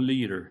 no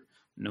leader,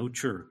 no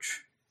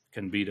church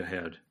can be the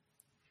head,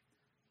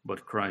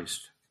 but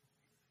Christ.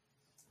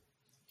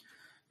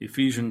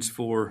 Ephesians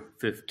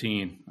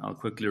 4:15. I'll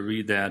quickly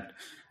read that.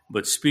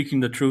 But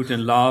speaking the truth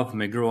in love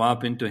may grow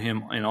up into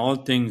him in all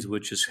things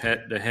which is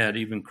the head,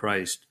 even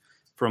Christ,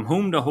 from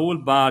whom the whole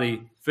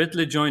body,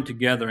 fitly joined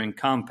together and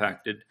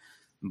compacted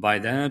by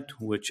that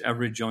which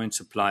every joint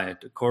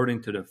supplieth,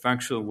 according to the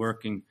effectual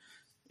working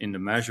in the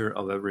measure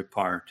of every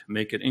part,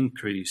 make it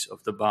increase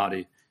of the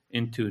body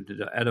into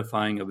the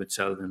edifying of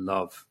itself in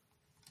love.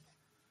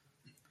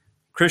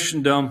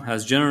 Christendom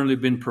has generally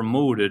been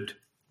promoted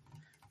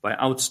by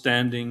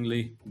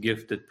outstandingly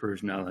gifted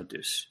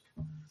personalities.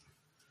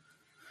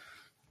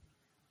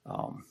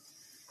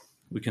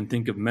 We can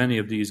think of many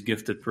of these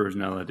gifted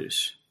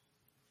personalities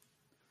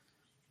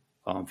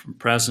from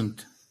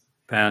present,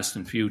 past,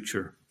 and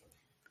future,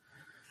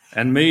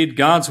 and made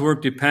God's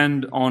work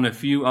depend on a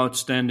few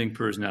outstanding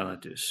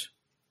personalities.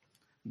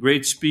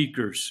 Great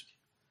speakers,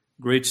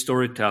 great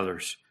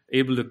storytellers,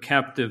 able to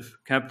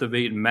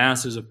captivate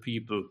masses of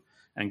people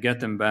and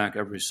get them back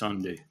every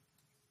Sunday.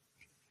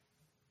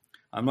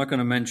 I'm not going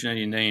to mention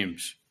any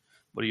names,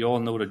 but you all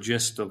know the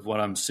gist of what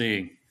I'm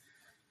saying.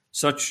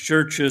 Such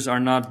churches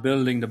are not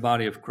building the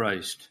body of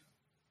Christ.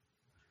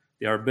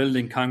 They are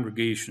building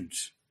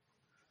congregations.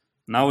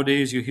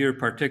 Nowadays, you hear,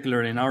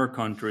 particularly in our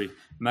country,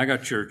 mega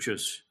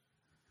churches,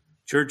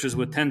 churches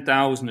with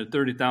 10,000 to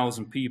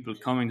 30,000 people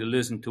coming to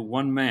listen to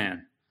one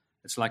man.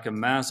 It's like a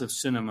massive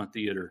cinema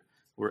theater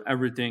where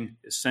everything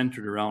is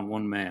centered around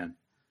one man.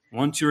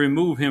 Once you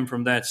remove him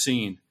from that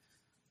scene,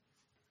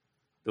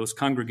 those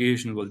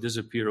congregations will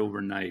disappear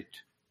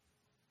overnight.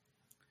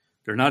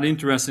 They're not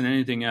interested in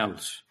anything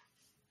else.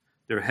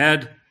 Their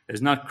head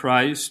is not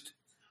Christ.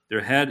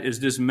 Their head is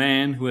this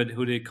man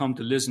who they come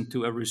to listen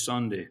to every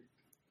Sunday.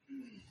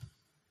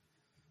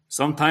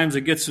 Sometimes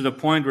it gets to the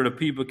point where the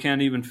people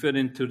can't even fit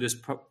into this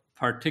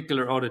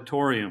particular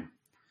auditorium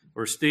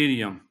or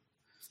stadium.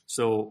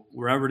 So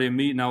wherever they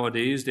meet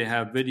nowadays, they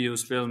have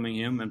videos filming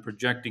him and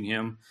projecting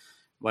him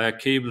via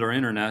cable or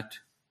internet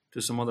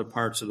to some other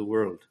parts of the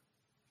world.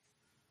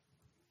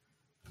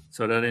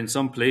 So that in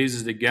some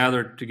places they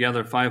gather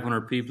together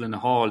 500 people in the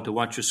hall to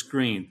watch a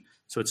screen.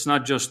 So it's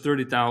not just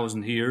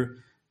 30,000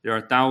 here. There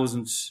are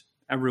thousands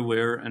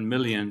everywhere and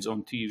millions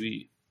on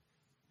TV.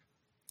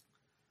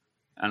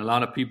 And a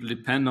lot of people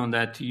depend on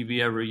that TV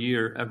every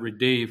year, every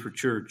day for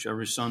church,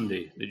 every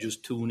Sunday. They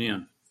just tune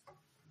in.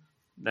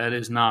 That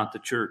is not the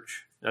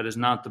church. That is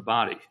not the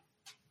body.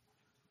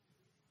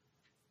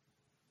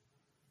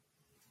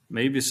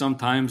 Maybe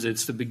sometimes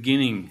it's the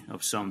beginning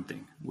of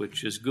something,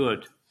 which is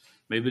good.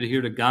 Maybe to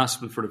hear the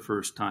gospel for the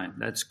first time.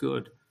 That's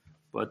good.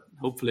 But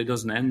hopefully it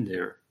doesn't end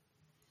there.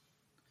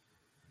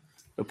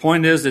 The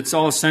point is, it's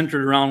all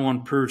centered around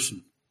one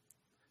person.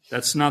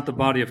 That's not the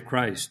body of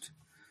Christ.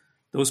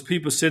 Those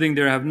people sitting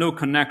there have no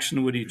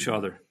connection with each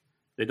other.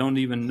 They don't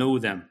even know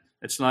them.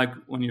 It's like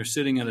when you're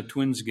sitting at a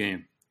Twins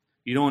game.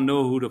 You don't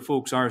know who the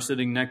folks are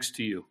sitting next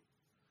to you.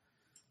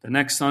 The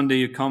next Sunday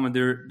you come and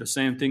the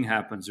same thing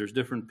happens. There's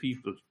different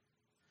people.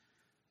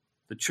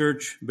 The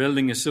church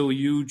building is so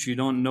huge you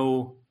don't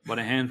know but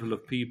a handful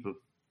of people.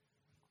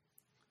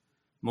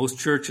 Most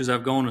churches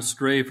have gone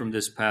astray from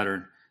this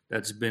pattern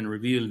that's been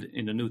revealed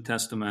in the New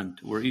Testament,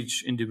 where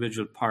each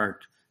individual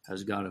part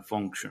has got a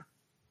function.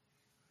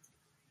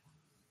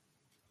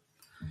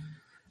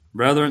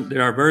 Brethren,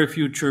 there are very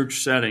few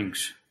church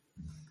settings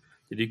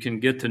that you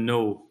can get to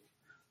know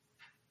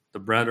the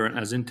brethren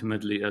as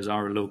intimately as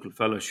our local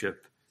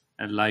fellowship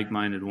and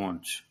like-minded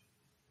ones.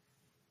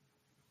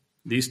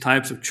 These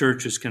types of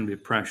churches can be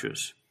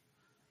precious.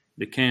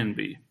 They can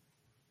be.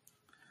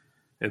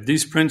 If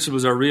these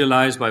principles are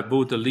realized by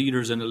both the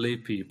leaders and the lay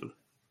people,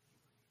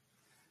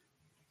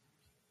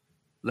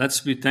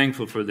 let's be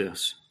thankful for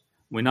this.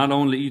 We not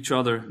only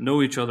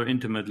know each other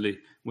intimately,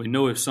 we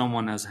know if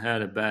someone has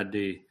had a bad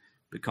day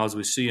because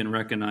we see and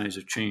recognize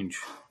a change.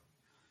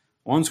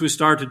 Once we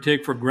start to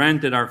take for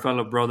granted our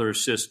fellow brother or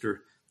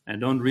sister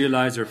and don't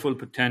realize their full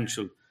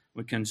potential,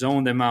 we can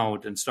zone them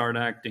out and start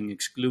acting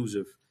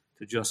exclusive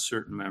to just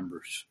certain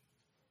members.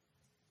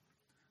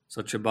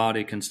 Such a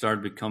body can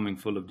start becoming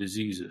full of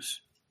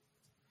diseases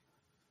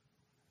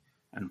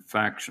and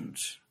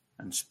factions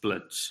and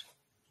splits.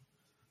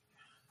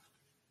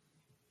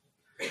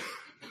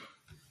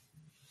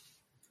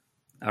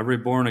 Every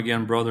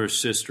born-again brother or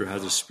sister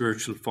has a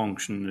spiritual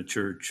function in the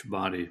church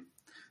body.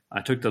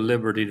 I took the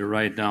liberty to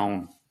write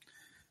down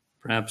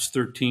perhaps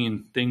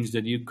 13 things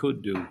that you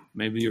could do.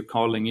 Maybe your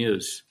calling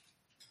is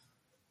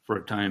for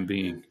a time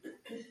being,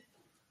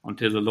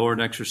 until the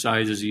Lord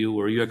exercises you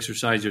or you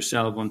exercise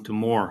yourself unto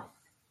more,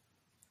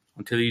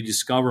 until you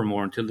discover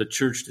more, until the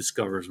church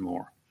discovers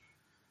more.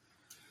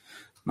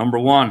 Number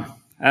 1,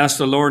 ask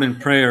the Lord in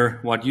prayer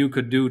what you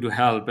could do to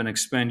help and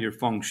expand your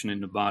function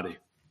in the body.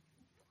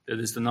 That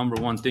is the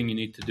number 1 thing you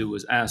need to do,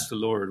 is ask the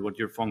Lord what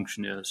your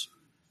function is.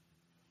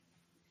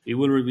 He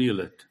will reveal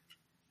it.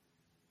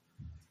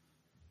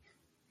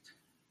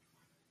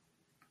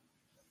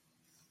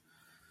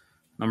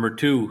 Number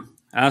 2,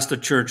 ask the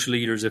church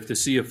leaders if they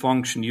see a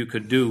function you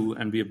could do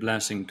and be a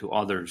blessing to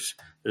others.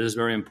 This is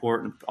very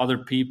important. Other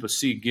people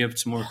see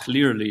gifts more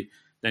clearly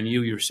than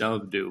you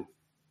yourself do.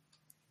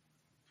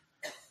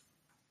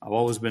 I've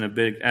always been a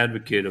big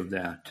advocate of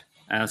that,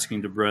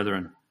 asking the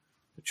brethren,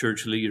 the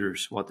church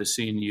leaders, what they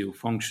see in you,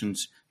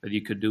 functions that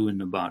you could do in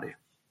the body.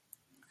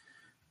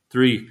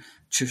 3,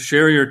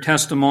 share your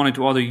testimony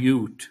to other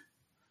youth.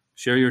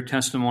 Share your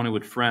testimony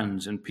with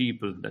friends and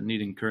people that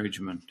need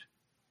encouragement.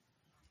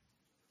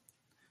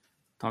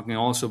 Talking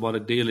also about a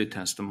daily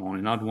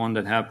testimony, not one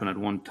that happened at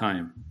one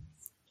time.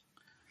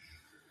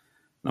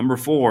 Number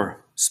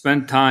 4,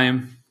 spend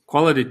time,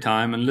 quality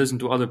time, and listen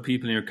to other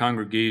people in your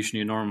congregation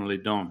you normally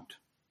don't.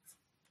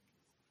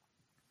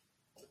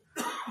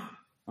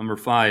 Number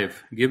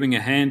 5, giving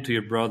a hand to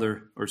your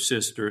brother or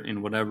sister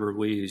in whatever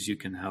ways you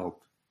can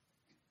help.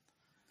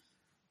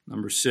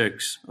 Number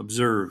 6,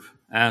 observe.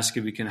 Ask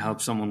if you can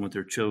help someone with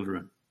their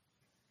children.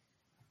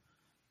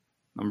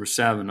 Number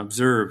 7,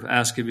 observe.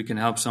 Ask if you can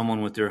help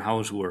someone with their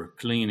housework,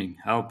 cleaning,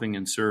 helping,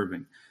 and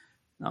serving.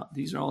 Now,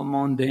 these are all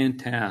mundane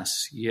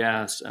tasks.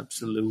 Yes,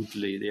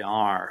 absolutely, they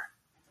are.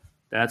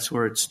 That's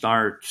where it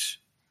starts.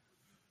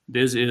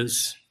 This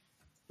is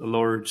the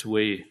Lord's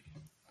way.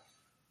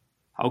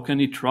 How can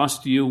He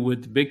trust you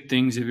with big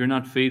things if you're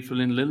not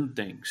faithful in little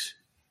things?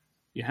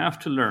 You have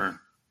to learn.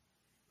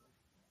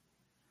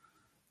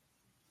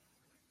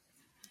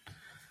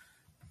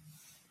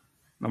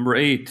 Number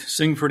 8,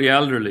 sing for the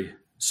elderly.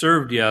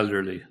 Serve the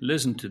elderly.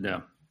 Listen to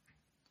them.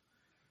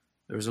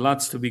 There's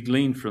lots to be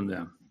gleaned from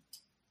them.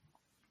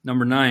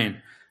 Number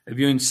 9, if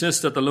you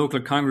insist that the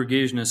local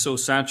congregation is so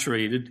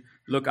saturated,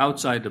 look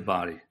outside the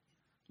body.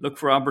 Look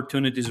for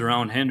opportunities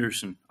around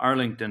Henderson,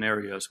 Arlington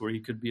areas where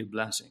you could be a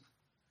blessing.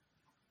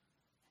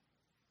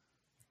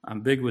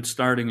 I'm big with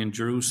starting in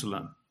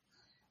Jerusalem.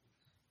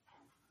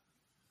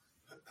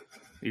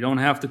 You don't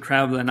have to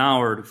travel an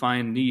hour to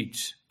find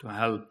needs to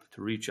help,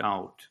 to reach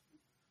out.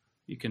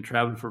 You can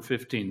travel for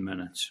 15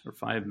 minutes or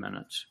 5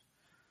 minutes.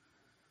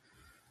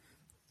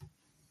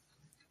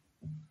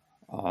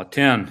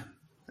 10,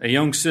 a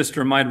young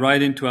sister might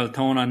write into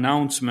Altona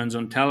announcements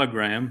on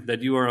Telegram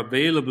that you are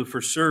available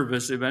for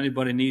service if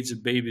anybody needs a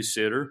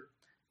babysitter,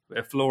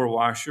 a floor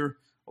washer,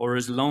 or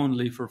is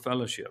lonely for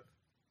fellowship.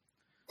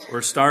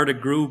 Or start a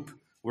group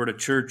where the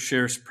church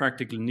shares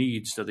practical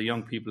needs that the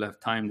young people have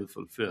time to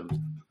fulfill.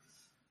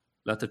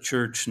 Let the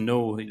church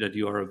know that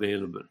you are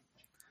available.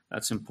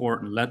 That's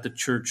important. Let the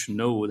church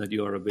know that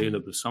you are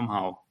available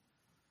somehow.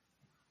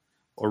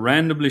 Or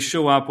randomly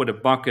show up with a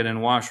bucket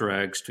and wash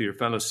rags to your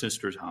fellow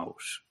sister's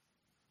house.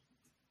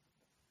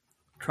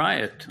 Try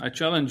it. I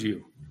challenge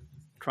you.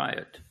 Try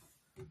it.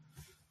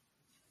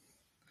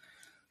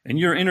 In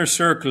your inner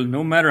circle,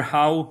 no matter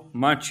how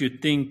much you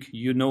think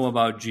you know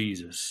about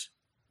Jesus,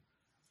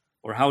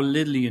 or how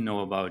little you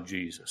know about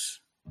Jesus,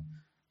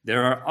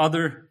 there are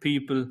other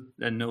people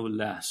that know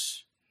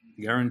less.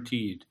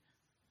 Guaranteed.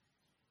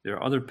 There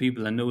are other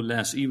people that know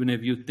less, even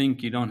if you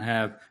think you don't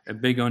have a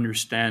big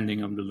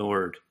understanding of the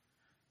Lord.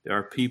 There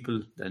are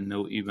people that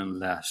know even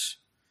less.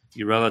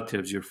 Your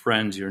relatives, your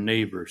friends, your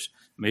neighbors,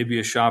 maybe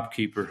a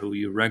shopkeeper who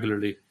you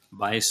regularly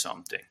buy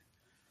something.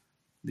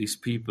 These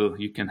people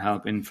you can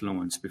help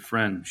influence,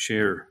 befriend,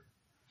 share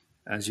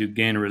as you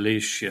gain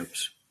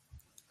relationships.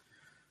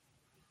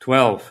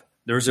 12,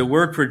 there's a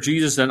work for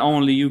Jesus that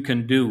only you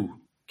can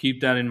do.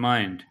 Keep that in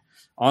mind.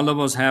 All of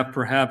us have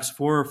perhaps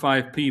 4 or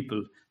 5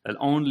 people that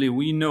only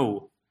we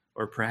know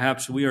or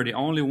perhaps we are the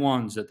only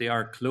ones that they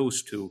are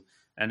close to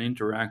and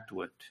interact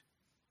with.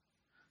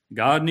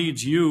 God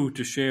needs you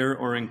to share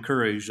or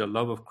encourage the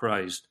love of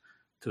Christ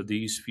to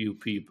these few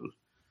people.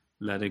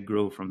 Let it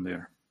grow from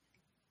there.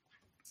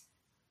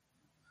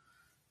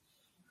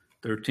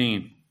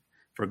 13.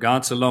 For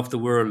God so loved the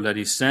world that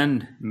he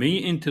sent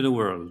me into the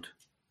world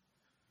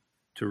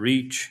to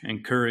reach,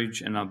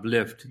 encourage, and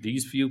uplift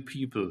these few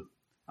people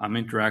I'm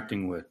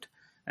interacting with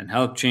and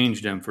help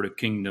change them for the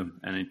kingdom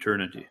and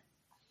eternity.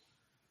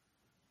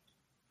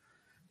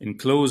 In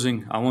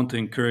closing, I want to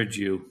encourage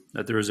you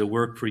that there is a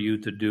work for you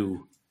to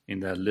do in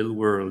that little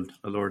world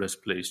the Lord has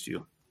placed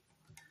you.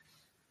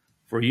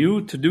 For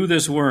you to do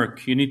this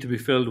work, you need to be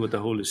filled with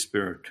the Holy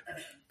Spirit.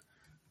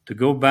 To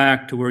go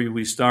back to where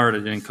we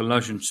started in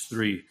Colossians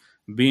 3,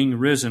 being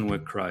risen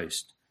with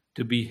Christ,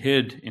 to be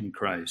hid in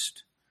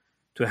Christ,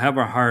 to have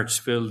our hearts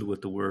filled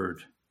with the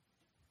Word.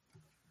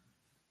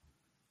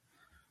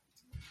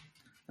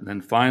 And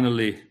then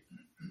finally,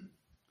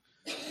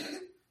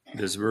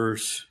 this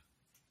verse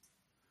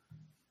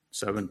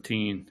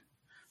 17,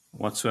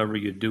 whatsoever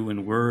you do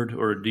in word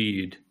or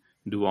deed,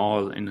 do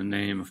all in the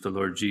name of the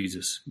Lord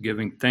Jesus,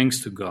 giving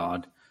thanks to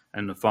God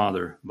and the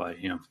Father by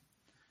him.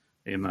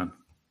 Amen.